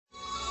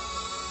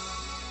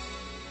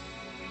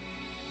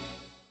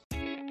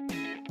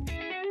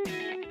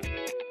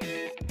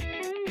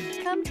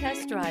Come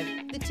test drive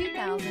the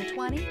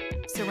 2020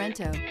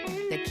 Sorento.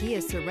 The Kia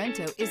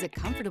Sorento is a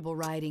comfortable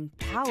riding,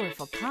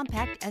 powerful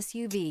compact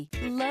SUV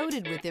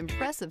loaded with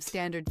impressive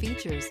standard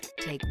features.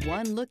 Take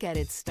one look at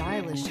its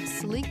stylish,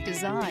 sleek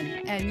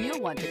design and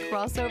you'll want to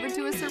cross over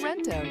to a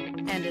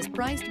Sorento, and is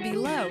priced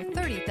below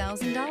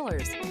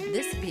 $30,000.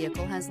 This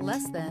vehicle has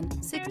less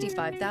than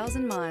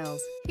 65,000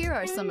 miles. Here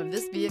are some of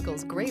this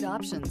vehicle's great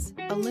options: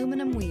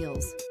 aluminum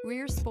wheels,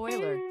 rear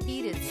spoiler,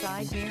 heated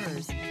side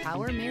mirrors,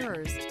 power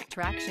mirrors,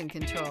 traction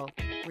control,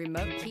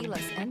 remote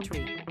keyless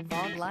entry,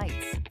 fog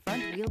lights,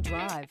 front wheel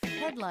drive,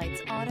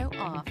 headlights auto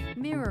off,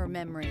 mirror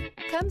memory.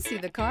 Come see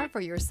the car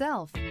for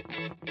yourself.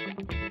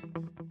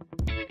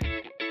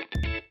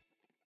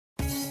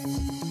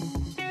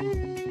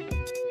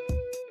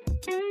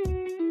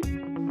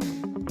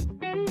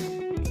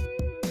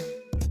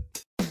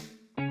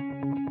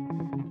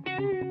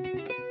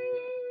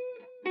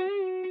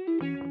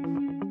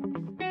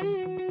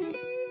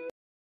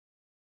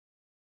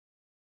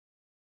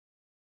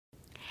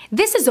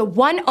 This is a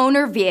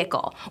one-owner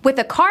vehicle with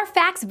a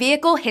Carfax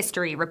Vehicle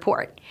History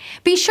Report.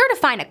 Be sure to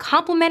find a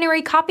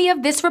complimentary copy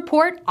of this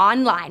report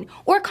online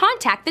or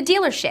contact the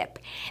dealership.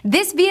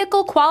 This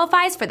vehicle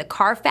qualifies for the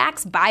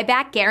Carfax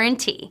Buyback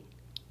Guarantee.